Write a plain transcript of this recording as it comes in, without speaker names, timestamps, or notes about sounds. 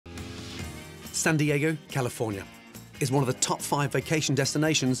San Diego, California is one of the top 5 vacation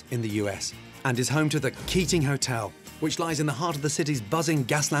destinations in the US and is home to the Keating Hotel, which lies in the heart of the city's buzzing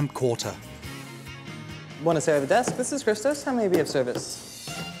gas lamp quarter. Buenos Aires desk. This is Christos. How may I be of service?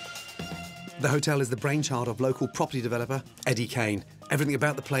 The hotel is the brainchild of local property developer Eddie Kane. Everything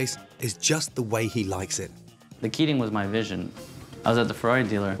about the place is just the way he likes it. The Keating was my vision. I was at the Ferrari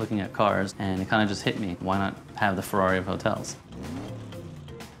dealer looking at cars, and it kind of just hit me. Why not have the Ferrari of hotels?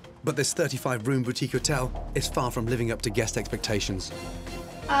 But this 35-room boutique hotel is far from living up to guest expectations.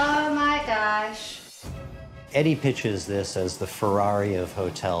 Oh my gosh. Eddie pitches this as the Ferrari of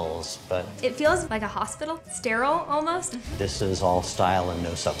hotels, but It feels like a hospital, sterile almost. this is all style and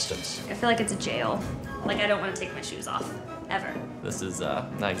no substance. I feel like it's a jail. Like I don't want to take my shoes off, ever. This is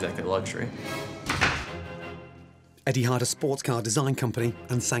not exactly luxury. Eddie hired a sports car design company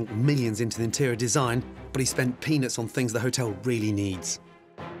and sank millions into the interior design, but he spent peanuts on things the hotel really needs.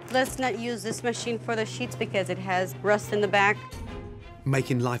 Let's not use this machine for the sheets because it has rust in the back.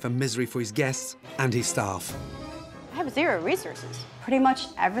 Making life a misery for his guests and his staff. I have 0 resources. Pretty much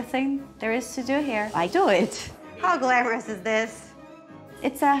everything there is to do here, I do it. How glamorous is this?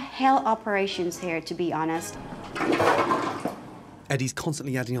 It's a hell operations here, to be honest. Eddie's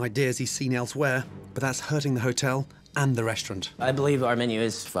constantly adding ideas he's seen elsewhere, but that's hurting the hotel and the restaurant. I believe our menu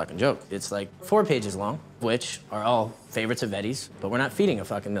is a fucking joke. It's like 4 pages long, which are all favorites of Eddie's, but we're not feeding a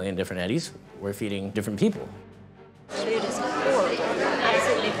fucking million different Eddies. We're feeding different people. Food is horrible.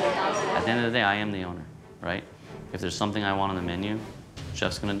 Absolutely horrible. At the end of the day, I am the owner, right? If there's something I want on the menu,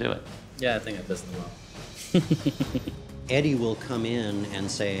 chef's gonna do it. Yeah, I think I pissed them off. Eddie will come in and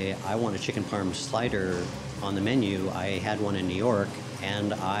say, I want a chicken parm slider on the menu. I had one in New York,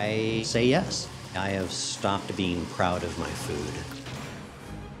 and I say yes. I have stopped being proud of my food.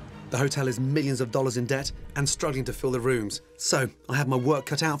 The hotel is millions of dollars in debt and struggling to fill the rooms. So I have my work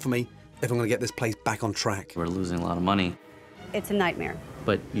cut out for me if I'm gonna get this place back on track. We're losing a lot of money, It's a nightmare.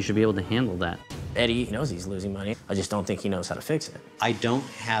 but you should be able to handle that. Eddie knows he's losing money. I just don't think he knows how to fix it. I don't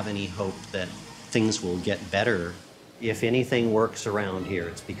have any hope that things will get better. If anything works around here,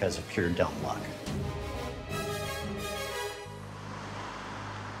 it's because of pure dumb luck.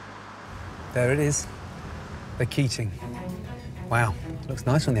 There it is, the Keating. Wow, looks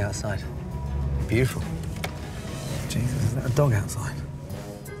nice on the outside. Beautiful. Jesus, is that a dog outside?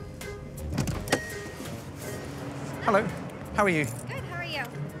 Hello, how are you? Good, how are you?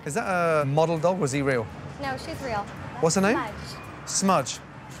 Is that a model dog or is he real? No, she's real. What's her name? Smudge. Smudge.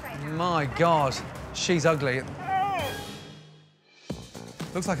 Right. My God, she's ugly.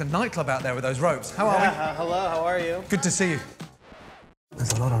 Looks like a nightclub out there with those ropes. How are we? Hello, how are you? Good to see you.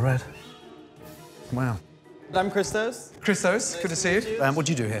 There's a lot of red. Wow. I'm Christos. Christos, good to see you. What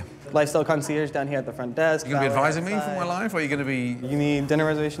do you do here? Lifestyle concierge down here at the front desk. You gonna be valet advising me for outside. my life, or are you gonna be... You need dinner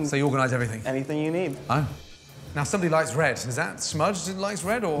reservations? So you organise everything? Anything you need. Oh. Now, somebody likes red. Is that Smudge that likes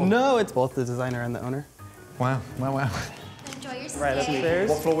red, or...? No, it's both the designer and the owner. Wow, wow, wow. Enjoy your stay. Right upstairs.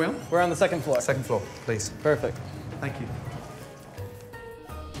 What floor are we on? We're on the 2nd floor. 2nd floor, please. Perfect. Thank you.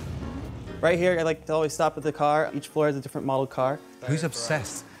 Right here, I like to always stop at the car. Each floor has a different model car. Who's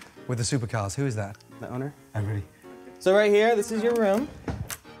obsessed with the supercars? Who is that? The owner. Oh, really? So right here, this is your room.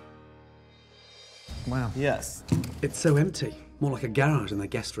 Wow. Yes. It's so empty, more like a garage than a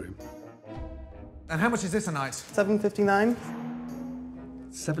guest room. And how much is this a night? $759.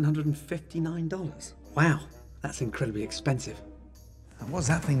 $759. Wow, that's incredibly expensive. And what's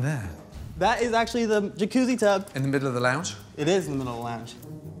that thing there? That is actually the jacuzzi tub. In the middle of the lounge? It is in the middle of the lounge.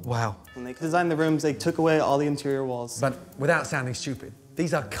 Wow. When they designed the rooms, they took away all the interior walls. But without sounding stupid,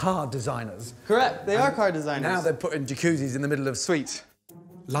 these are car designers. Correct, they are car designers. Now they're putting jacuzzis in the middle of suites.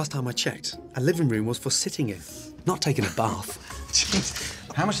 Last time I checked, a living room was for sitting in, not taking a bath.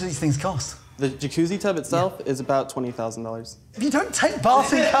 Jeez. How much do these things cost? The jacuzzi tub itself is about $20,000. You don't take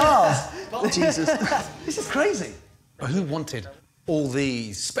baths in cars! Jesus. This is crazy. Who wanted all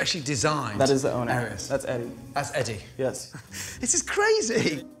these specially designed That is the owner. areas? That's Eddie. That's Eddie. Yes. This is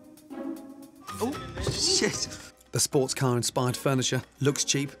crazy. Oh, shit. The sports car-inspired furniture looks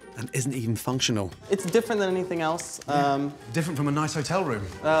cheap and isn't even functional. It's different than anything else. Different from a nice hotel room.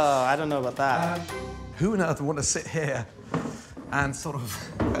 Oh, I don't know about that. Who on earth would want to sit here and sort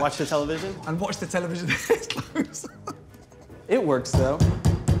of... Watch the television? And watch the television. It works, though.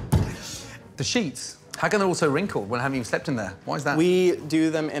 The sheets. How can they all so wrinkled when I haven't even slept in there? Why is that? We do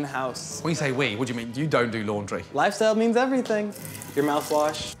them in-house. When you say we, what do you mean? You don't do laundry. Lifestyle means everything. Your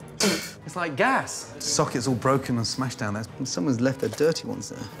mouthwash. It's like gas. Socket's all broken and smashed down there. Someone's left their dirty ones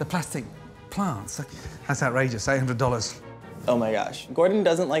there. The plastic plants. That's outrageous. $800. Oh my gosh. Gordon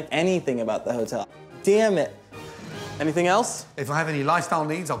doesn't like anything about the hotel. Damn it. Anything else? If I have any lifestyle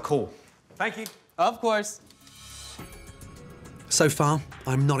needs, I'll call. Thank you. Of course. So far,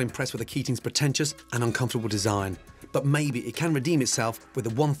 I'm not impressed with the Keating's pretentious and uncomfortable design, but maybe it can redeem itself with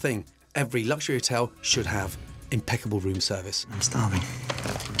the one thing every luxury hotel should have: impeccable room service. I'm starving.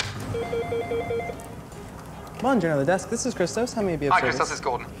 Come on, join on the desk. This is Christos. How may I be of service? This is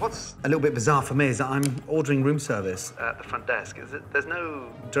Gordon. What's a little bit bizarre for me is that I'm ordering room service at the front desk. There's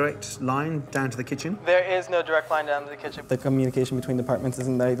no direct line down to the kitchen? There is no direct line down to the kitchen. The communication between departments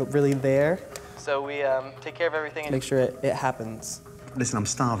isn't really there, so we take care of everything and make sure it happens. Listen, I'm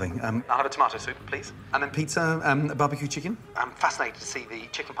starving. I'll have a tomato soup, please. And then pizza, barbecue chicken. I'm fascinated to see the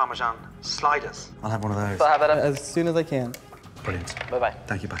chicken parmesan sliders. I'll have one of those. So I'll have that as soon as I can. Brilliant. Bye-bye.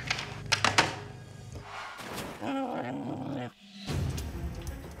 Thank you, bye.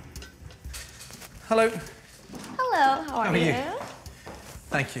 Hello. Hello, how are you?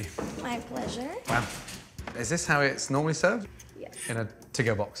 Thank you. My pleasure. Wow. Is this how it's normally served? Yes. In a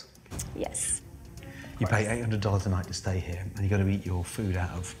to-go box? Yes. You pay $800 a night to stay here, and you've got to eat your food out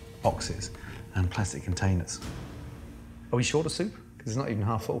of boxes and plastic containers. Are we short of soup? Because it's not even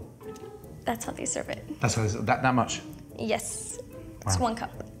half full. That's how they serve it. That's how that much? Yes. It's Wow. 1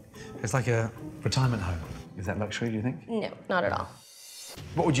 cup. It's like a retirement home. Is that luxury, do you think? No, not at all.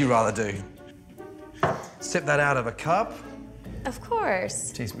 What would you rather do? Sip that out of a cup? Of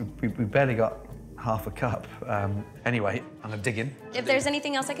course. Jeez, we barely got half a cup. Anyway, I'm gonna dig in. If there's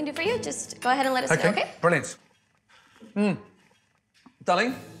anything else I can do for you, just go ahead and let us know, okay? Brilliant.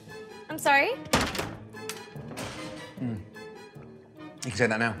 Darling? I'm sorry? You can say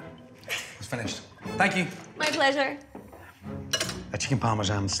that now. It's finished. Thank you. My pleasure. A chicken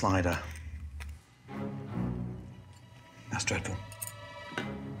parmesan slider. That's dreadful.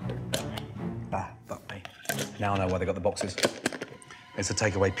 Fuck me. Now I know why they got the boxes. It's a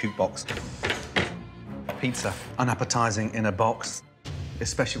takeaway puke box. Pizza, unappetizing in a box,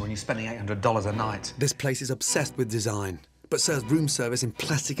 especially when you're spending $800 a night. This place is obsessed with design, but serves room service in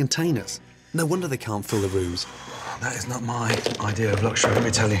plastic containers. No wonder they can't fill the rooms. That is not my idea of luxury, let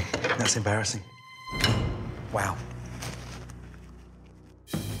me tell you. That's embarrassing. Wow.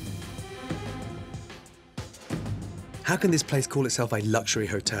 How can this place call itself a luxury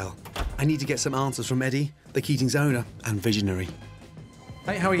hotel? I need to get some answers from Eddie, the Keating's owner and visionary.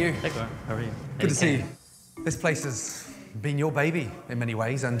 Hey, how are you? Hey, Gordon. How are you? Good to see you. This place has been your baby in many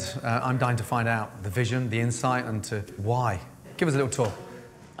ways, and I'm dying to find out the vision, the insight, and why. Give us a little tour.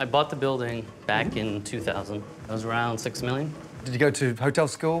 I bought the building back in 2000. It was around $6 million. Did you go to hotel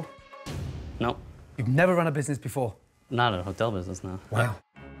school? Nope. You've never run a business before? Not a hotel business, no. Wow.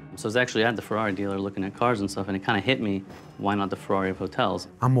 So I was actually at the Ferrari dealer looking at cars and stuff, and it kind of hit me, why not the Ferrari of hotels?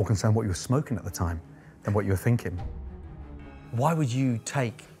 I'm more concerned what you were smoking at the time than what you were thinking. Why would you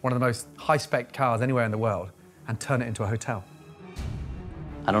take one of the most high-spec cars anywhere in the world and turn it into a hotel?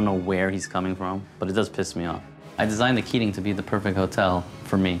 I don't know where he's coming from, but it does piss me off. I designed the Keating to be the perfect hotel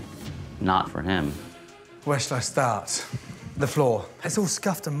for me, not for him. Where should I start? The floor. It's all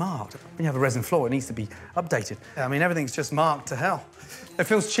scuffed and marked. When you have a resin floor, it needs to be updated. I mean, everything's just marked to hell. It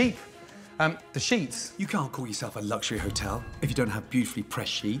feels cheap. The sheets. You can't call yourself a luxury hotel if you don't have beautifully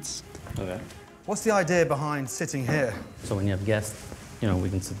pressed sheets. Okay. What's the idea behind sitting here? So when you have guests, you know, we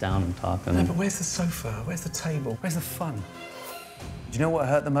can sit down and talk. And No, but where's the sofa? Where's the table? Where's the fun? Do you know what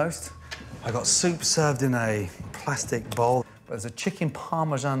hurt the most? I got soup served in a plastic bowl. There's a chicken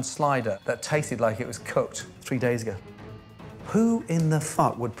parmesan slider that tasted like it was cooked 3 days ago. Who in the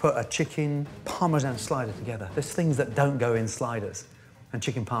fuck would put a chicken parmesan slider together? There's things that don't go in sliders, and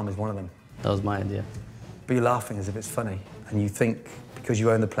chicken parm is one of them. that was my idea. But you're laughing as if it's funny, and you think because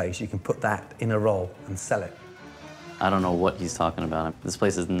you own the place, you can put that in a roll and sell it. I don't know what he's talking about. This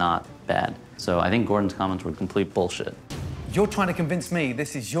place is not bad. So I think Gordon's comments were complete bullshit. You're trying to convince me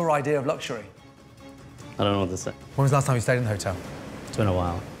this is your idea of luxury. I don't know what to say. When was the last time you stayed in the hotel? It's been a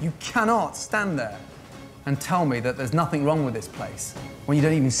while. You cannot stand there and tell me that there's nothing wrong with this place when you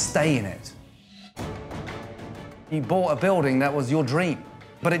don't even stay in it. You bought a building that was your dream,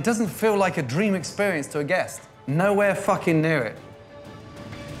 but it doesn't feel like a dream experience to a guest. Nowhere fucking near it.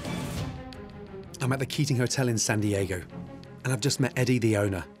 I'm at the Keating Hotel in San Diego, and I've just met Eddie, the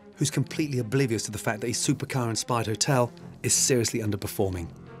owner, who's completely oblivious to the fact that his supercar-inspired hotel is seriously underperforming.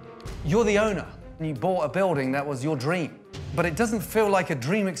 You're the owner, and you bought a building that was your dream, but it doesn't feel like a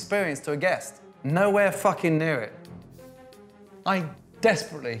dream experience to a guest. Nowhere fucking near it. I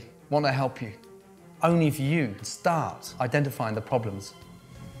desperately want to help you, only if you start identifying the problems.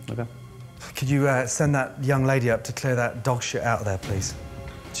 Okay. Could you send that young lady up to clear that dog shit out of there, please?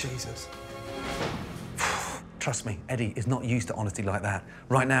 Jesus. Trust me, Eddie is not used to honesty like that.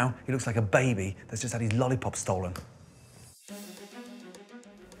 Right now, he looks like a baby that's just had his lollipop stolen.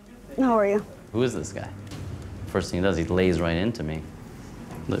 How are you? Who is this guy? First thing he does, he lays right into me.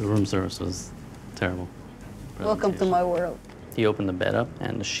 The room service was terrible. Welcome to my world. He opened the bed up,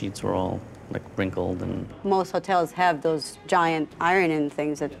 and the sheets were all like wrinkled and... Most hotels have those giant ironing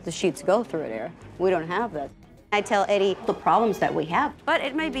things that the sheets go through there. We don't have that. I tell Eddie the problems that we have. But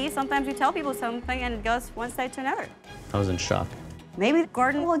it may be sometimes you tell people something and it goes one side to another. I was in shock. Maybe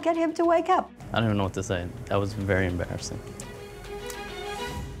Gordon will get him to wake up. I don't even know what to say. That was very embarrassing.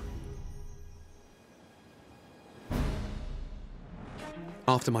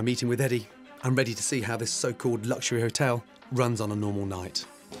 After my meeting with Eddie, I'm ready to see how this so-called luxury hotel runs on a normal night.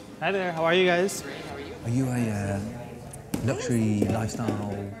 Hi there, how are you guys? Are you a luxury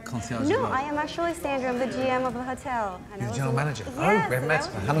lifestyle concierge? No, I am actually Sandra. I'm the GM of the hotel. You're the general manager? Yes, Oh, we haven't met.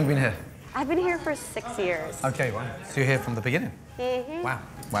 How long have you been here? I've been here for 6 years. Okay, wow. So you're here from the beginning? Mm-hmm. Wow,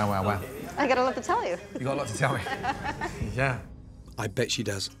 wow, wow, wow. I got a lot to tell you. You got a lot to tell me. Yeah. I bet she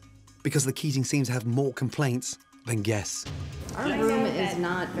does, because the Keating seems to have more complaints than guests. Our room is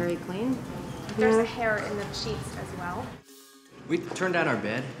not very clean. There's a hair in the sheets as well. We turned out our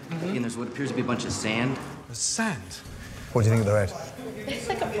bed, and there's what appears to be a bunch of sand. The sand? What do you think of the red? It's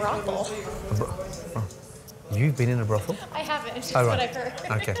like a brothel. You've been in a brothel? I haven't, it's Oh, right. what I've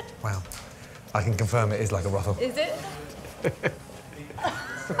heard. Okay, wow. I can confirm it is like a brothel. Is it?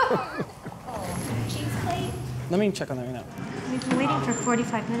 Cheese plate? Let me check on that right now. We've been waiting for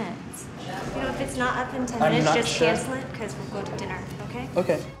 45 minutes. You know, if it's not up in 10 I'm minutes, not just sure. cancel it, because we'll go to dinner, okay?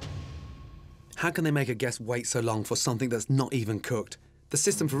 Okay. How can they make a guest wait so long for something that's not even cooked? The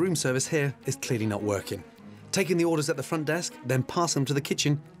system for room service here is clearly not working. Taking the orders at the front desk, then pass them to the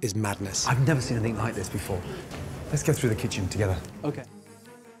kitchen is madness. I've never seen anything like this before. Let's go through the kitchen together. Okay.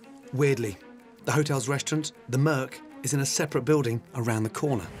 Weirdly, the hotel's restaurant, the Merc, is in a separate building around the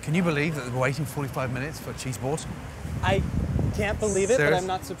corner. Can you believe that we're waiting 45 minutes for a cheese board? I can't believe it, Serious? but I'm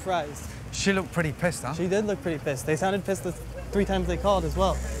not surprised. She looked pretty pissed, huh? She did look pretty pissed. They sounded pissed the 3 times they called as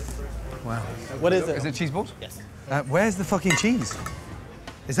well. Wow. What is it? Is it cheese board? Yes. Where's the fucking cheese?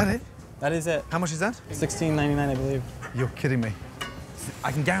 Is that it? That is it. How much is that? $16.99, I believe. You're kidding me.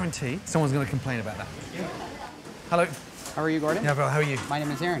 I can guarantee someone's going to complain about that. Hello. How are you, Gordon? Yeah, well, how are you? My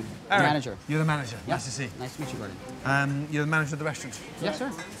name is Aaron, the Aaron, manager. You're the manager. Yeah. Nice to see you. Nice to meet you, Gordon. You're the manager of the restaurant? Yes,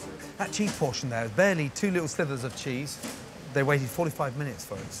 sir. That cheese portion there, barely 2 little slivers of cheese. They waited 45 minutes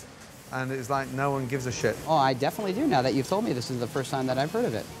for it. And it was like no one gives a shit. Oh, I definitely do. Now that you've told me, this is the first time that I've heard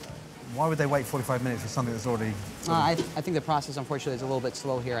of it. Why would they wait 45 minutes for something that's already... I think the process, unfortunately, is a little bit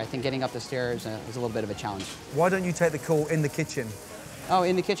slow here. I think getting up the stairs is a little bit of a challenge. Why don't you take the call in the kitchen? Oh,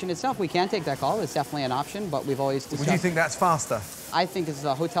 in the kitchen itself, we can take that call. It's definitely an option, but we've always discussed... Would you think that's faster? I think as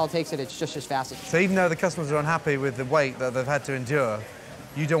the hotel takes it, it's just as fast. So even though the customers are unhappy with the wait that they've had to endure,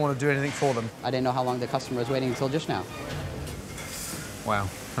 you don't want to do anything for them? I didn't know how long the customer was waiting until just now. Wow.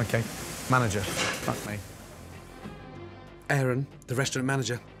 Okay. Manager. Fuck me. Aaron, the restaurant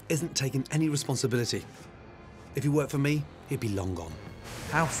manager, isn't taking any responsibility. If he worked for me, he'd be long gone.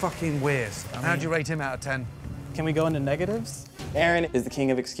 How fucking weird. How do you rate him out of 10? Can we go into negatives? Aaron is the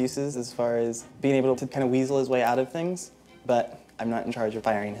king of excuses as far as being able to kind of weasel his way out of things, but I'm not in charge of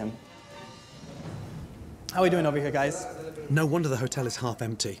firing him. How are we doing over here, guys? No wonder the hotel is half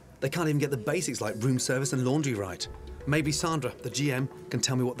empty. They can't even get the basics like room service and laundry right. Maybe Sandra, the GM, can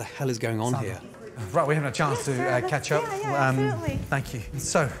tell me what the hell is going on here. Right, we haven't had a chance to catch up. absolutely. Thank you.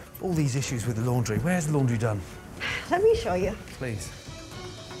 So, all these issues with the laundry, where's the laundry done? Let me show you. Please.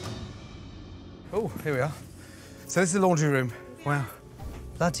 Oh, here we are. So this is the laundry room. Wow.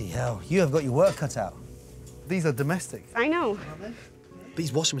 Bloody hell, you have got your work cut out. These are domestic. I know.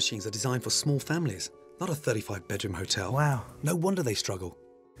 These washing machines are designed for small families, not a 35-bedroom hotel. Wow. No wonder they struggle.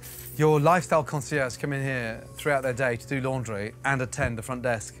 Your lifestyle concierge come in here throughout their day to do laundry and attend the front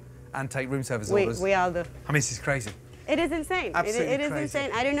desk and take room service orders. We all do. I mean, this is crazy. It is insane. Absolutely it is crazy.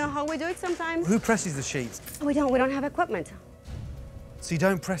 insane. I don't know how we do it sometimes. Who presses the sheets? We don't have equipment. So you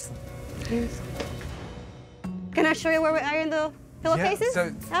don't press them? Yes. Can I show you where we iron the pillowcases? Yeah,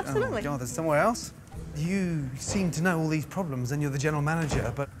 so, absolutely. Oh, God, there's somewhere else? You seem to know all these problems and you're the general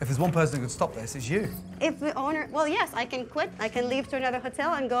manager, but if there's one person who could stop this, it's you. If the owner, well, yes, I can quit. I can leave to another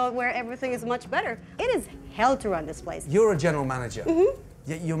hotel and go where everything is much better. It is hell to run this place. You're a general manager,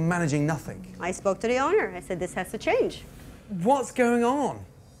 yet you're managing nothing. I spoke to the owner. I said, this has to change. What's going on?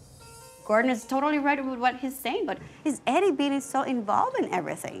 Gordon is totally right with what he's saying, but is Eddie being so involved in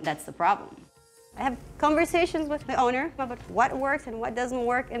everything? That's the problem. I have conversations with the owner about what works and what doesn't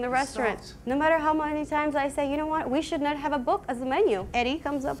work in the restaurant. No matter how many times I say, you know what, we should not have a book as a menu. Eddie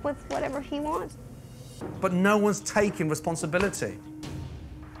comes up with whatever he wants. But no one's taking responsibility.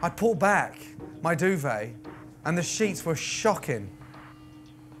 I pulled back my duvet and the sheets were shocking.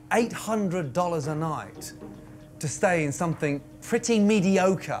 $800 a night to stay in something pretty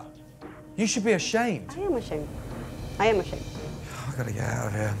mediocre. You should be ashamed. I am ashamed. I am ashamed. I've got to get out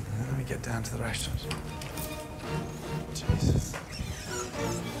of here. Let me get down to the restaurant. Jesus.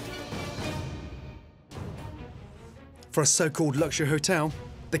 For a so-called luxury hotel,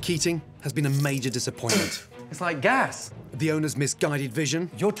 the Keating has been a major disappointment. It's like gas. The owner's misguided vision.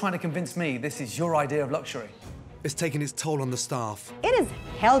 You're trying to convince me this is your idea of luxury. It's taken its toll on the staff. It is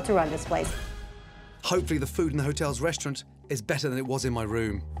hell to run this place. Hopefully the food in the hotel's restaurant is better than it was in my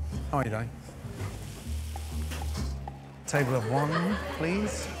room. How are you doing? Table of one,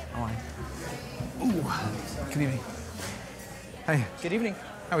 please. How are you? Ooh. Good evening. Hey. Good evening.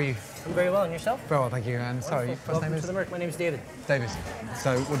 How are you? I'm very well, and yourself? Very well, thank you. And sorry, your first Welcome name is? to the Merc. My name's David. David.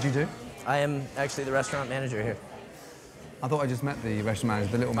 So, what do you do? I am actually the restaurant manager here. I thought I just met the restaurant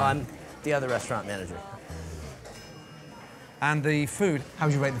manager, the little man. I'm the other restaurant manager. And the food, how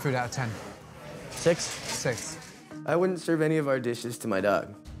would you rate the food out of 10? 6. 6. I wouldn't serve any of our dishes to my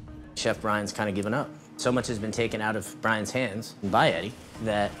dog. Chef Brian's kind of given up. So much has been taken out of Brian's hands by Eddie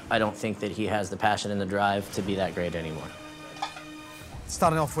that I don't think that he has the passion and the drive to be that great anymore.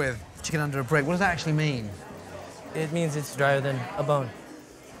 Starting off with chicken under a brick, what does that actually mean? It means it's drier than a bone.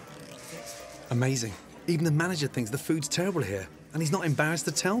 Amazing. Even the manager thinks the food's terrible here, and he's not embarrassed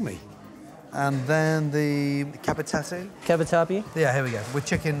to tell me. And then the capitate? Cavatappi? Yeah, here we go. With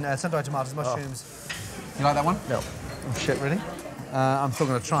chicken, sun-dried tomatoes, mushrooms. You like that one? No. Oh, shit, really? I'm still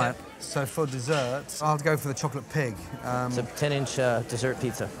going to try it. So for dessert, I'll go for the chocolate pig. It's a 10-inch dessert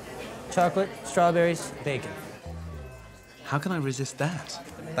pizza. Chocolate, strawberries, bacon. How can I resist that?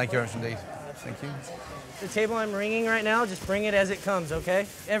 Thank you very much indeed. Thank you. The table I'm ringing right now, just bring it as it comes, okay?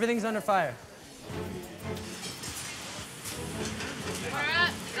 Everything's under fire.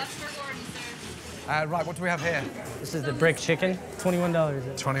 Right, what do we have here? This is the brick chicken, $21.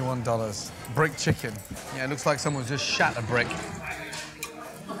 $21. Brick chicken. Yeah, it looks like someone's just shat a brick.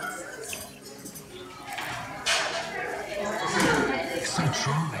 It's so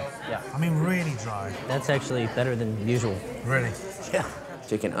dry. Yeah. I mean, really dry. That's actually better than usual. Really? Yeah.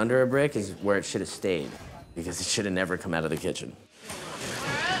 Chicken under a brick is where it should have stayed, because it should have never come out of the kitchen.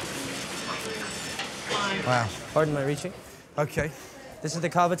 Wow. Pardon my reaching. Okay. This is the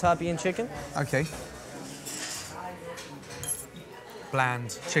cavatappi and chicken. Okay.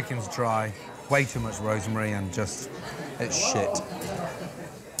 Bland, chicken's dry, way too much rosemary and just, it's shit.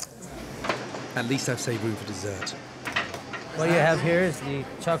 At least I've saved room for dessert. What you have here is the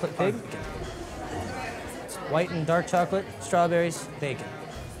chocolate pig. It's white and dark chocolate, strawberries, bacon.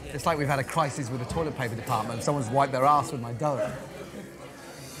 It's like we've had a crisis with the toilet paper department. Someone's wiped their ass with my dough.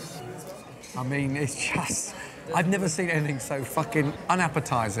 I mean, it's just... I've never seen anything so fucking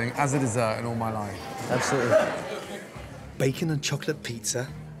unappetizing as a dessert in all my life. Absolutely. Bacon and chocolate pizza,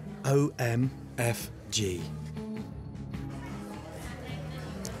 OMFG.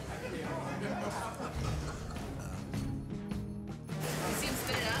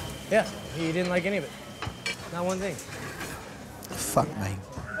 Yeah, he didn't like any of it. Not one thing. Fuck me.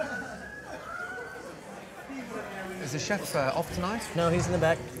 Is the chef off tonight? No, he's in the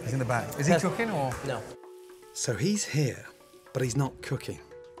back. He's in the back. Is he cooking or? No. So he's here, but he's not cooking.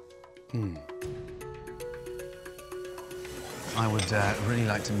 I would really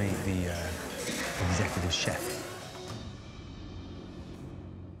like to meet the executive chef.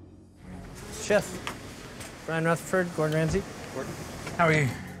 Chef. Brian Rutherford, Gordon Ramsay. Gordon. How are you?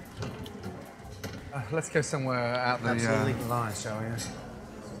 Let's go somewhere out the line, shall we?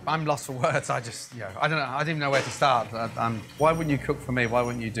 I'm lost for words. I just, I don't know. I didn't even know where to start. Why wouldn't you cook for me? Why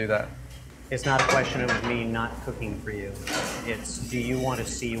wouldn't you do that? It's not a question of me not cooking for you. It's, do you want to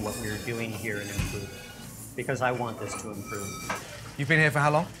see what we're doing here and improve it? Because I want this to improve. You've been here for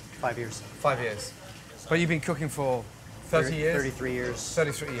how long? 5 years. 5 years. But you've been cooking for 30 years? 33 years.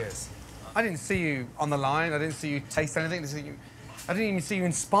 33 years. I didn't see you on the line. I didn't see you taste anything. I didn't even see you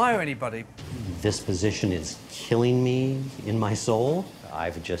inspire anybody. This position is killing me in my soul.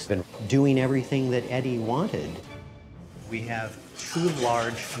 I've just been doing everything that Eddie wanted. We have too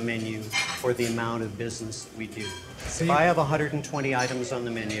large a menu for the amount of business that we do. If I have 120 items on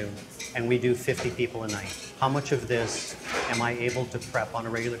the menu and we do 50 people a night, how much of this am I able to prep on a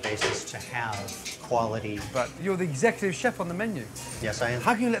regular basis to have quality? But you're the executive chef on the menu. Yes, I am.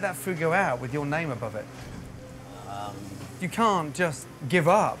 How can you let that food go out with your name above it? You can't just give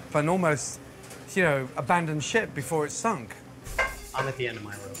up and almost, abandon ship before it's sunk. I'm at the end of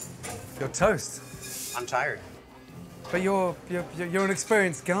my rope. You're toast. I'm tired. But you're an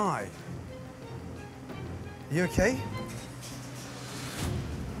experienced guy. You okay?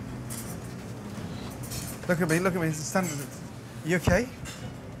 Look at me, stand. You okay?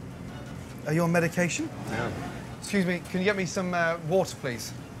 Are you on medication? No. Excuse me, can you get me some water,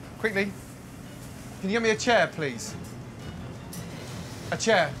 please? Quickly. Can you get me a chair, please? A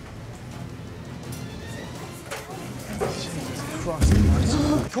chair. Jesus Christ.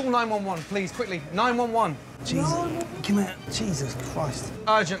 Call 911, please, quickly. 911. Jesus. Come here. Jesus Christ.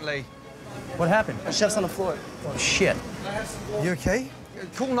 Urgently. What happened? The chef's on the floor. Oh, shit. You okay?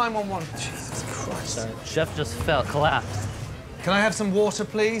 Call 911. Jesus Christ. Sorry. Chef just fell, collapsed. Can I have some water,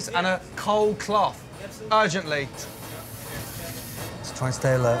 please, and a cold cloth? Urgently. Let's try and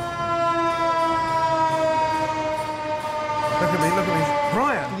stay alert. Look at me, look at me.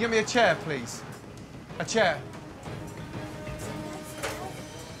 Brian, can you get me a chair, please? A chair.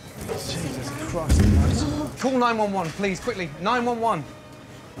 Jesus Christ. Call 911, please, quickly. 911.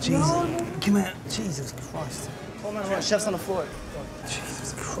 Jesus. Come here. Jesus Christ. Call 911. Chef's on the floor.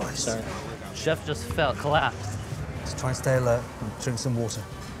 Jesus Christ. Sorry. Chef just fell, collapsed. Let's try and stay alert and drink some water.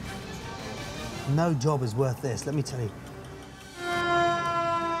 No job is worth this, let me tell you.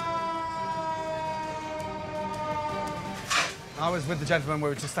 I was with the gentleman, we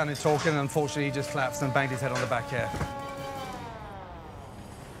were just standing talking, and unfortunately he just collapsed and banged his head on the back here.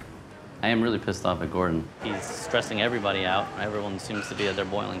 I am really pissed off at Gordon. He's stressing everybody out. Everyone seems to be at their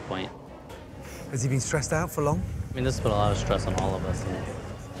boiling point. Has he been stressed out for long? I mean, this has put a lot of stress on all of us.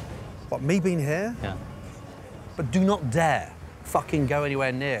 What, me being here? Yeah. But do not dare fucking go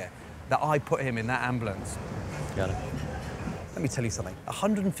anywhere near that I put him in that ambulance. Got it. Let me tell you something.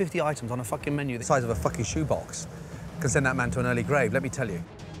 150 items on a fucking menu the size of a fucking shoebox can send that man to an early grave, let me tell you.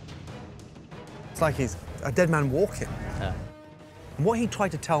 It's like he's a dead man walking. Yeah. And what he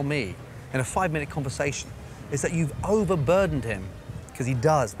tried to tell me in a 5-minute conversation is that you've overburdened him because he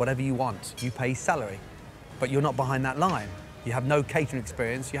does whatever you want. You pay his salary, but you're not behind that line. You have no catering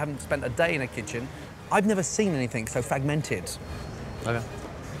experience. You haven't spent a day in a kitchen. I've never seen anything so fragmented. Okay.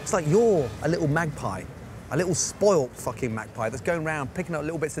 It's like you're a little magpie, a little spoilt fucking magpie that's going around picking up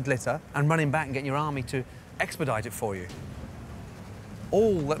little bits of glitter and running back and getting your army to expedite it for you.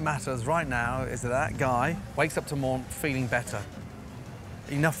 All that matters right now is that that guy wakes up tomorrow feeling better.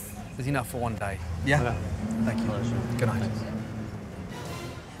 Enough is enough for one day. Yeah? Okay. Thank you. Good night. Thanks.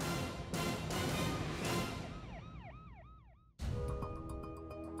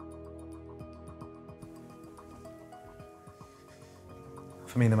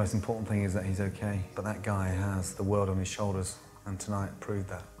 For me, the most important thing is that he's okay, but that guy has the world on his shoulders, and tonight proved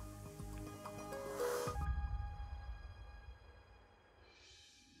that.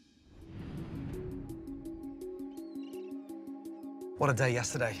 What a day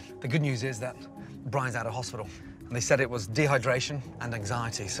yesterday. The good news is that Brian's out of hospital, and they said it was dehydration and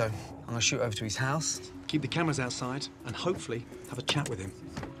anxiety, so I'm gonna shoot over to his house, keep the cameras outside, and hopefully have a chat with him.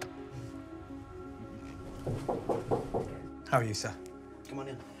 How are you, sir? Come on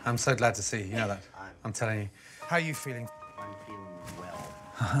in. I'm so glad to see you, you know that. I'm telling you. How are you feeling? I'm feeling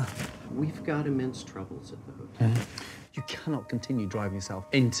well. We've got immense troubles at the hotel. You cannot continue driving yourself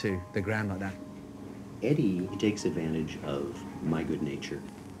into the ground like that. Eddie takes advantage of my good nature.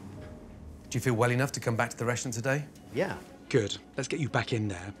 Do you feel well enough to come back to the restaurant today? Yeah. Good. Let's get you back in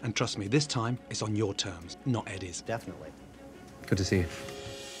there, and trust me, this time it's on your terms, not Eddie's. Definitely. Good to see you.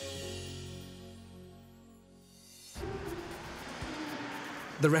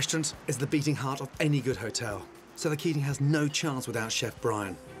 The restaurant is the beating heart of any good hotel, so the Keating has no chance without Chef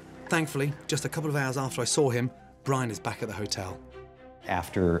Brian. Thankfully, just a couple of hours after I saw him, Brian is back at the hotel.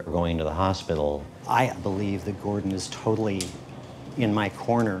 After going to the hospital, I believe that Gordon is totally in my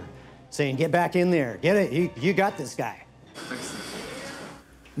corner, saying, get back in there, get it, you got this guy.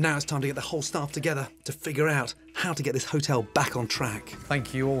 Now it's time to get the whole staff together to figure out how to get this hotel back on track.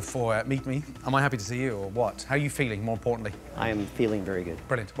 Thank you all for meeting me. Am I happy to see you, or what? How are you feeling, more importantly? I am feeling very good.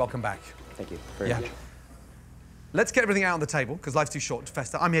 Brilliant. Welcome back. Thank you. Very good. Let's get everything out on the table, because life's too short to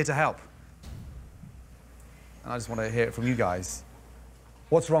fester. I'm here to help. And I just want to hear it from you guys.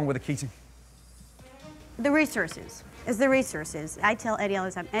 What's wrong with the Keating? The resources. It's the resources. I tell Eddie all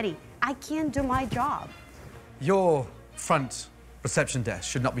the time, Eddie, I can't do my job. Your front reception desk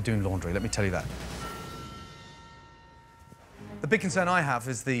should not be doing laundry, let me tell you that. The big concern I have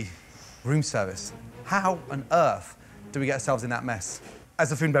is the room service. How on earth do we get ourselves in that mess?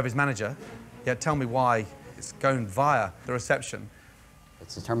 As a food and beverage manager, tell me why it's going via the reception.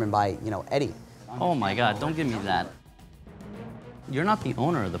 It's determined by, Eddie. Oh my God, don't give me that. You're not the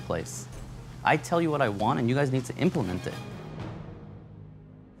owner of the place. I tell you what I want and you guys need to implement it.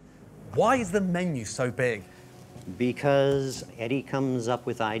 Why is the menu so big? Because Eddie comes up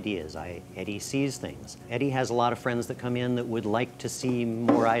with ideas. Eddie sees things. Eddie has a lot of friends that come in that would like to see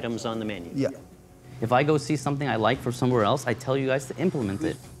more items on the menu. Yeah. If I go see something I like from somewhere else, I tell you guys to implement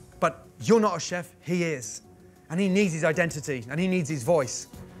it. But you're not a chef, he is. And he needs his identity, and he needs his voice.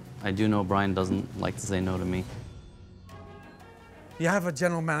 I do know Brian doesn't like to say no to me. You have a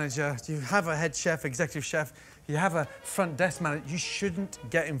general manager, you have a head chef, executive chef, you have a front desk manager. You shouldn't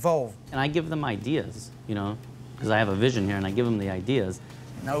get involved. And I give them ideas, you know, because I have a vision here and I give them the ideas.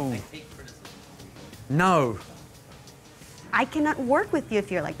 No. No. I cannot work with you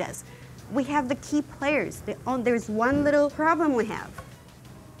if you're like this. We have the key players. There's one little problem we have.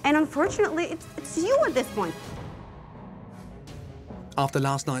 And unfortunately, it's you at this point. After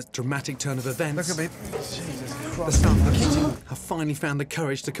last night's dramatic turn of events, look at me. Jesus Christ. The staff of the kitchen have finally found the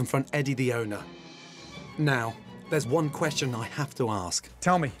courage to confront Eddie, the owner. Now, there's one question I have to ask.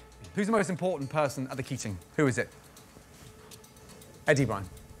 Tell me, who's the most important person at the Keating? Who is it? Eddie, Brian,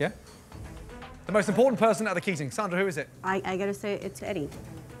 yeah? The most important person at the Keating. Sandra, who is it? I gotta say, it's Eddie.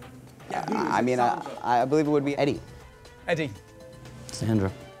 Yeah, I mean, I believe it would be Eddie. Eddie.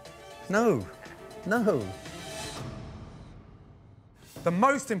 Sandra. No, no. The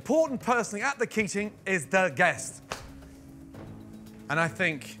most important person at the Keating is the guest. And I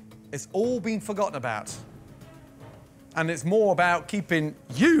think it's all been forgotten about. And it's more about keeping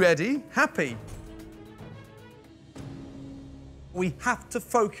you, Eddie, happy. We have to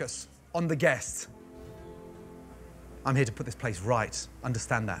focus on the guest. I'm here to put this place right.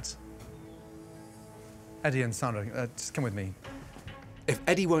 Understand that. Eddie and Sandra, just come with me. If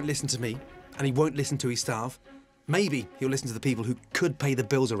Eddie won't listen to me, and he won't listen to his staff, maybe he'll listen to the people who could pay the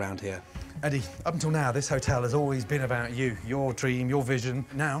bills around here. Eddie, up until now, this hotel has always been about you, your dream, your vision.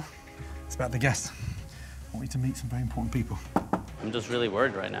 Now, it's about the guests. I want you to meet some very important people. I'm just really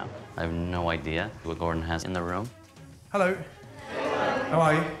worried right now. I have no idea what Gordon has in the room. Hello. How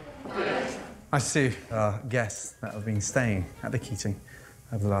are you? Nice to see you. Our guests that have been staying at the Keating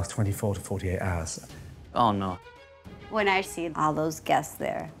over the last 24 to 48 hours. Oh, no. When I see all those guests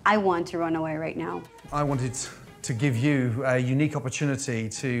there, I want to run away right now. I wanted to give you a unique opportunity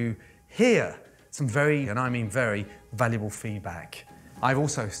to hear some very, and I mean very, valuable feedback. I've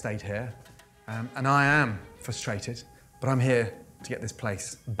also stayed here, and I am frustrated, but I'm here to get this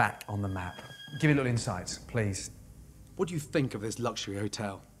place back on the map. Give me a little insight, please. What do you think of this luxury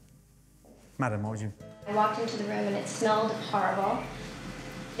hotel? Madam, what would you... I walked into the room and it smelled horrible.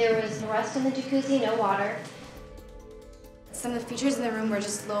 There was rust in the jacuzzi, no water. Some of the features in the room were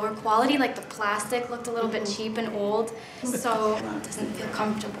just lower quality, like the plastic looked a little bit cheap and old, so it doesn't feel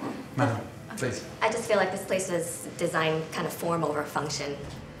comfortable. Madam, please. I just feel like this place was designed kind of form over function.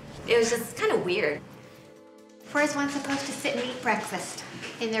 It was just kind of weird. Where's one supposed to sit and eat breakfast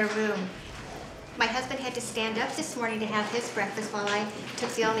in their room? My husband had to stand up this morning to have his breakfast while I took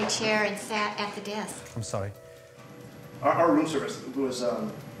the only chair and sat at the desk. I'm sorry. Our room service was,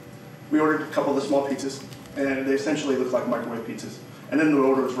 we ordered a couple of the small pizzas, and they essentially looked like microwave pizzas. And then the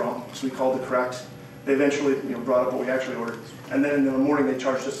order was wrong, so we called it correct. They eventually brought up what we actually ordered. And then in the morning, they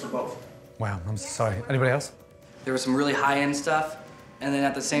charged us for both. Wow, I'm sorry. Anybody else? There was some really high-end stuff, and then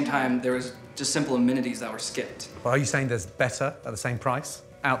at the same time, there was just simple amenities that were skipped. Well, are you saying there's better at the same price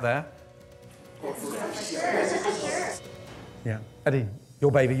out there? Yeah. Eddie,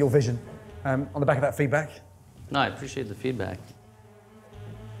 your baby, your vision. On the back of that feedback? No, I appreciate the feedback.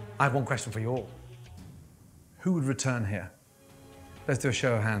 I have one question for you all. Who would return here? Let's do a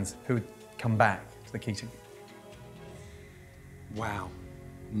show of hands. Who would come back to the Keating? Wow.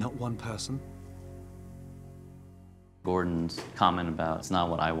 Not one person? Gordon's comment about it's not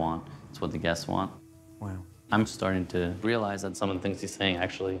what I want, it's what the guests want. Wow. I'm starting to realize that some of the things he's saying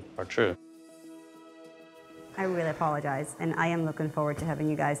actually are true. I really apologize, and I am looking forward to having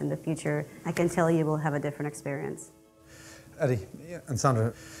you guys in the future. I can tell you will have a different experience. Eddie and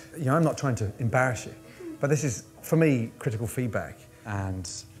Sandra, I'm not trying to embarrass you, but this is, for me, critical feedback, and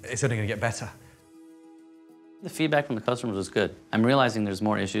it's only going to get better. The feedback from the customers was good. I'm realizing there's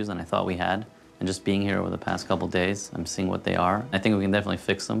more issues than I thought we had, and just being here over the past couple days, I'm seeing what they are. I think we can definitely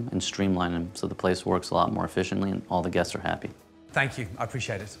fix them and streamline them so the place works a lot more efficiently and all the guests are happy. Thank you, I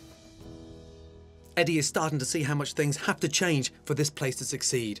appreciate it. Eddie is starting to see how much things have to change for this place to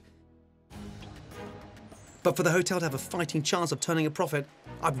succeed. But for the hotel to have a fighting chance of turning a profit,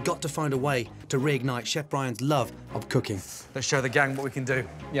 I've got to find a way to reignite Chef Brian's love of cooking. Let's show the gang what we can do.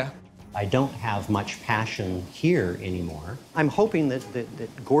 Yeah? I don't have much passion here anymore. I'm hoping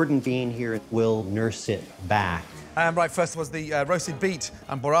that Gordon being here will nurse it back. Right, first was the roasted beet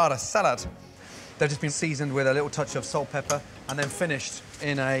and burrata salad. They've just been seasoned with a little touch of salt, pepper, and then finished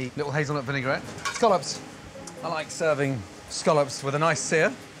in a little hazelnut vinaigrette. Scallops. I like serving scallops with a nice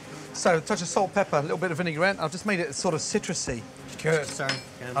sear. So a touch of salt, pepper, a little bit of vinaigrette. I've just made it sort of citrusy. Good. Sorry.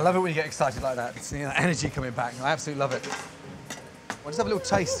 I love it when you get excited like that. It's energy coming back. I absolutely love it. Well, just have a little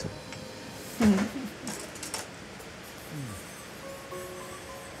taste.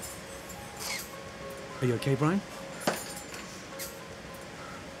 Are you okay, Brian?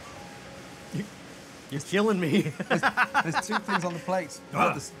 You're killing me. There's two things on the plate. You've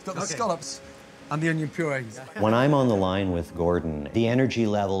got the scallops and the onion purees. When I'm on the line with Gordon, the energy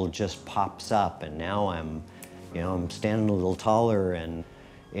level just pops up, and now I'm standing a little taller, and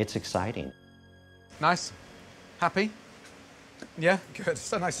it's exciting. Nice? Happy? Yeah? Good.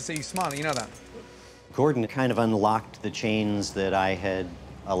 So nice to see you smiling, you know that. Gordon kind of unlocked the chains that I had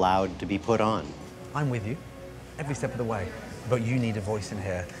allowed to be put on. I'm with you every step of the way, but you need a voice in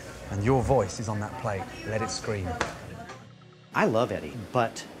here, and your voice is on that plate. Let it scream. I love Eddie,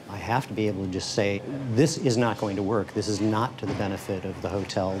 but I have to be able to just say, this is not going to work. This is not to the benefit of the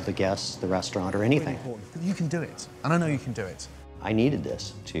hotel, the guests, the restaurant, or anything. Really important. You can do it, and I know you can do it. I needed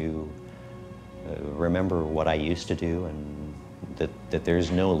this to remember what I used to do, and that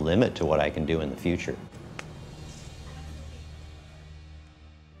there's no limit to what I can do in the future.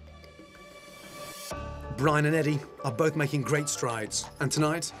 Brian and Eddie are both making great strides, and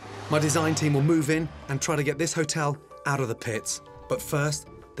tonight, my design team will move in and try to get this hotel out of the pits. But first,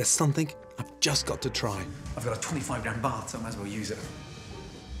 there's something I've just got to try. I've got a 25-gram bath, so I might as well use it.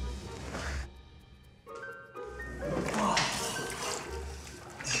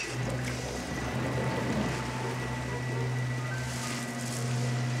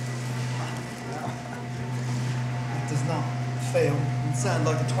 It does not feel and sound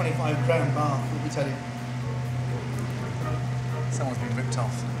like a 25-gram bath, let me tell you. Someone's been ripped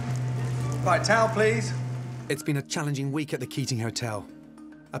off. Right, towel, please. It's been a challenging week at the Keating Hotel,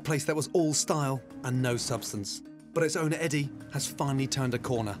 a place that was all style and no substance. But its owner, Eddie, has finally turned a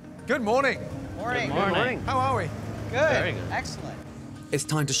corner. Good morning. Morning. Good morning. How are we? Good. Very good. Excellent. It's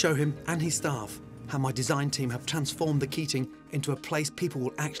time to show him and his staff how my design team have transformed the Keating into a place people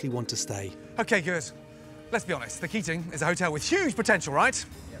will actually want to stay. Okay, good. Let's be honest, the Keating is a hotel with huge potential, right?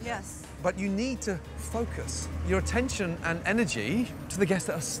 Yes. But you need to focus your attention and energy to the guests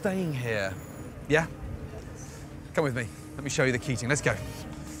that are staying here. Yeah? Come with me. Let me show you the Keating. Let's go.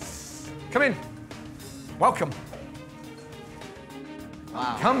 Come in. Welcome.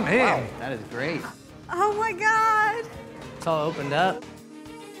 Wow. Come in. Wow, that is great. Oh my God. It's all opened up.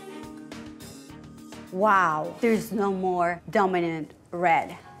 Wow. There's no more dominant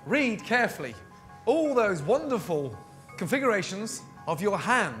red. Read carefully all those wonderful configurations of your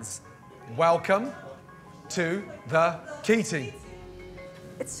hands. Welcome to the Keating.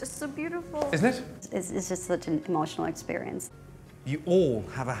 It's just so beautiful. Isn't it? It's just such an emotional experience. You all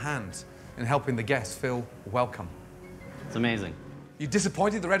have a hand in helping the guests feel welcome. It's amazing. You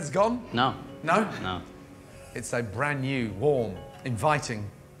disappointed the red is gone? No. No? No. It's a brand new, warm, inviting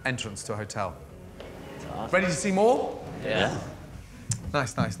entrance to a hotel. Awesome. Ready to see more? Yeah.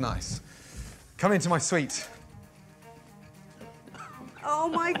 Nice, nice, nice. Come into my suite. Oh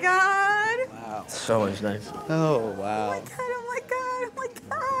my God. Wow. So much nice. Oh, Oh wow. my God, oh my God, oh my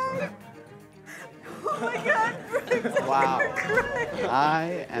God. Oh my God. Wow.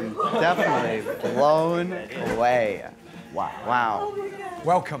 I am definitely blown away. Wow. Wow.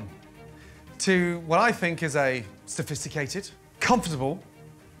 Welcome to what I think is a sophisticated, comfortable,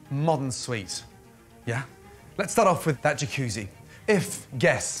 modern suite. Yeah? Let's start off with that jacuzzi. If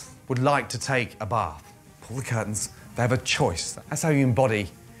guests would like to take a bath, pull the curtains, they have a choice. That's how you embody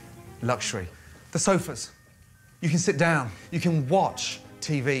luxury. The sofas. You can sit down. You can watch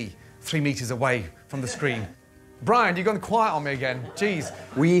TV 3 meters away from the screen. Brian, you've gone quiet on me again. Jeez.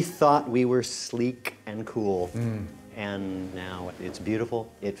 We thought we were sleek and cool, and now it's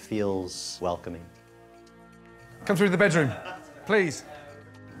beautiful. It feels welcoming. Come through the bedroom, please.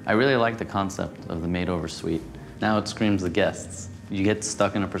 I really like the concept of the made-over suite. Now it screams the guests. You get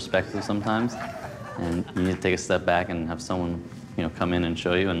stuck in a perspective sometimes, and you need to take a step back and have someone, come in and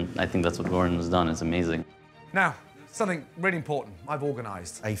show you, and I think that's what Gordon has done. It's amazing. Now, something really important. I've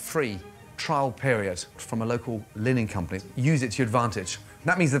organised a free trial period from a local linen company. Use it to your advantage.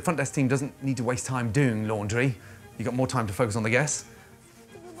 That means the front desk team doesn't need to waste time doing laundry. You've got more time to focus on the guests.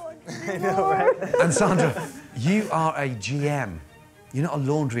 I know, right? And Sandra, you are a GM. You're not a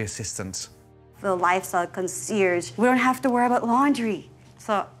laundry assistant. For the lifestyle concierge, we don't have to worry about laundry.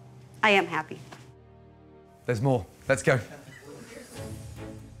 So I am happy. There's more. Let's go.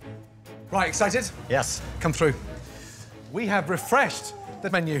 Right, excited? Yes. Come through. We have refreshed the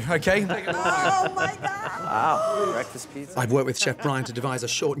menu, okay? Oh my God! Wow. Breakfast pizza. I've worked with Chef Brian to devise a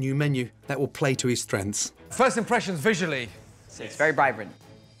short new menu that will play to his strengths. First impressions visually. It's very vibrant.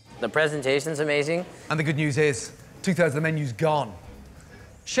 The presentation's amazing. And the good news is, 2/3 of the menu's gone.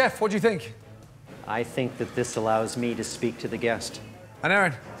 Chef, what do you think? I think that this allows me to speak to the guest. And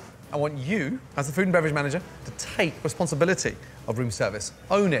Erin, I want you, as the food and beverage manager, to take responsibility of room service.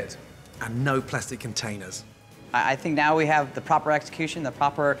 Own it. And no plastic containers. I think now we have the proper execution, the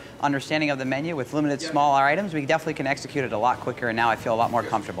proper understanding of the menu with limited smaller items. We definitely can execute it a lot quicker, and now I feel a lot more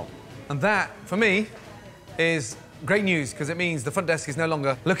comfortable. And that, for me, is great news, because it means the front desk is no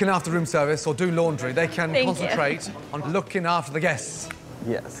longer looking after room service or do laundry. They can concentrate on looking after the guests.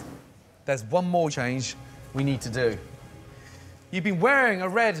 Yes. There's one more change we need to do. You've been wearing a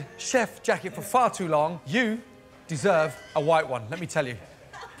red chef jacket for far too long. You deserve a white one, let me tell you.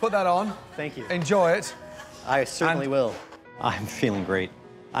 Put that on. Thank you. Enjoy it. I certainly will. I'm feeling great.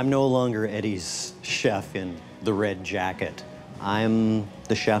 I'm no longer Eddie's chef in the red jacket. I'm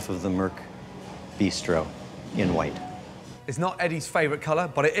the chef of the Merc Bistro in white. It's not Eddie's favourite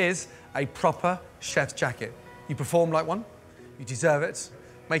colour, but it is a proper chef's jacket. You perform like one, you deserve it,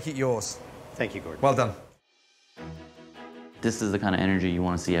 make it yours. Thank you, Gordon. Well done. This is the kind of energy you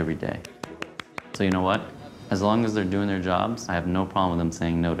want to see every day. So you know what? As long as they're doing their jobs, I have no problem with them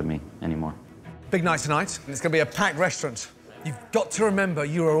saying no to me anymore. Big night tonight. It's going to be a packed restaurant. You've got to remember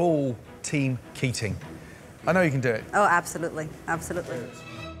you are all Team Keating. I know you can do it. Oh, absolutely. Absolutely.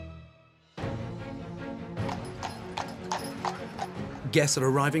 Guests are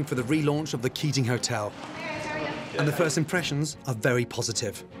arriving for the relaunch of the Keating Hotel. And the first impressions are very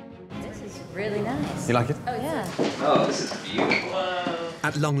positive. This is really nice. You like it? Oh, yeah. Oh, this is beautiful.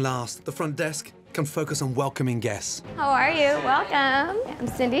 At long last, the front desk can focus on welcoming guests. How are you? Welcome. I'm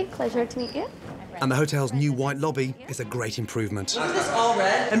Cindy. Pleasure to meet you. And the hotel's new white lobby is a great improvement. Look at this all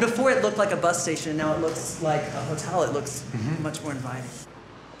red. And before it looked like a bus station, now it looks like a hotel. It looks much more inviting.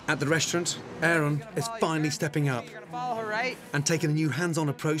 At the restaurant, Aaron is finally stepping up and taking a new hands-on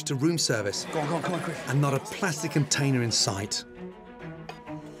approach to room service. Go on, come on, quick. And not a plastic container in sight.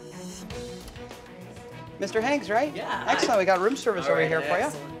 Mr. Hanks, right? Yeah. Excellent. We got room service over here for you.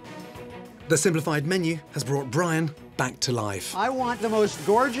 The simplified menu has brought Brian back to life. I want the most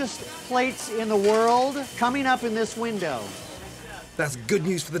gorgeous plates in the world coming up in this window. That's good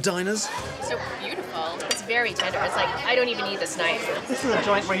news for the diners. So beautiful. It's very tender. It's like, I don't even need this knife. This is a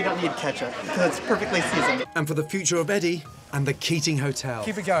joint where you don't need ketchup, because it's perfectly seasoned. And for the future of Eddie and the Keating Hotel.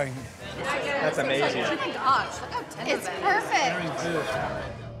 Keep it going. That's amazing. Oh my gosh, look how tender it's perfect.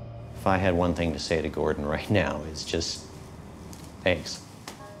 If I had one thing to say to Gordon right now, it's just thanks.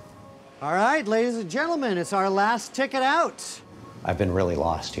 All right, ladies and gentlemen, it's our last ticket out. I've been really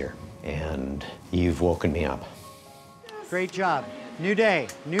lost here, and you've woken me up. Great job. New day,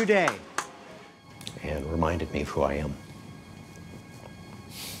 new day. And reminded me of who I am.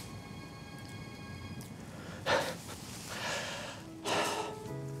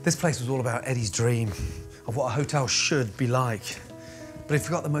 This place was all about Eddie's dream of what a hotel should be like. But he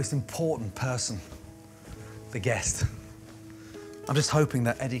forgot the most important person, the guest. I'm just hoping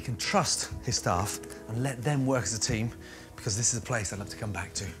that Eddie can trust his staff and let them work as a team, because this is a place I'd love to come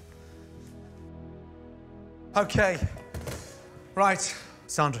back to. Okay. Right,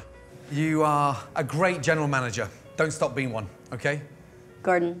 Sandra, you are a great general manager. Don't stop being one, okay?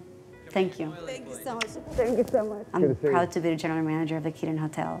 Gordon, thank you. Thank you so much. Thank you so much. I'm proud to be the general manager of the Keating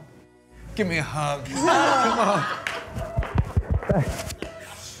Hotel. Give me a hug. Come on.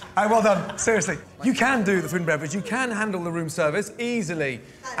 All right, well done. Seriously, you can do the food and beverage. You can handle the room service easily.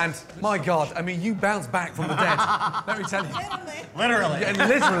 And my God, I mean, you bounce back from the dead. Let me tell you. Literally. Yeah,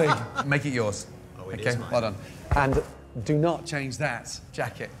 literally. Make it yours. Oh, it okay, is mine. well done. And do not change that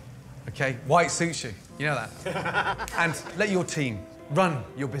jacket. Okay, white suits you. You know that. And let your team run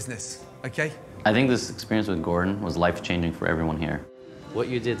your business. Okay. I think this experience with Gordon was life-changing for everyone here. What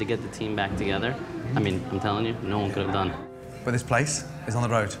you did to get the team back together, I mean, I'm telling you, no one could have done. But this place is on the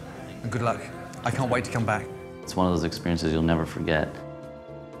road. And good luck. I can't wait to come back. It's one of those experiences you'll never forget.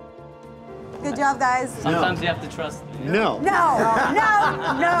 Good job, guys. Sometimes you have to trust. No. No,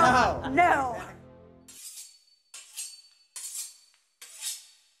 no, no, no.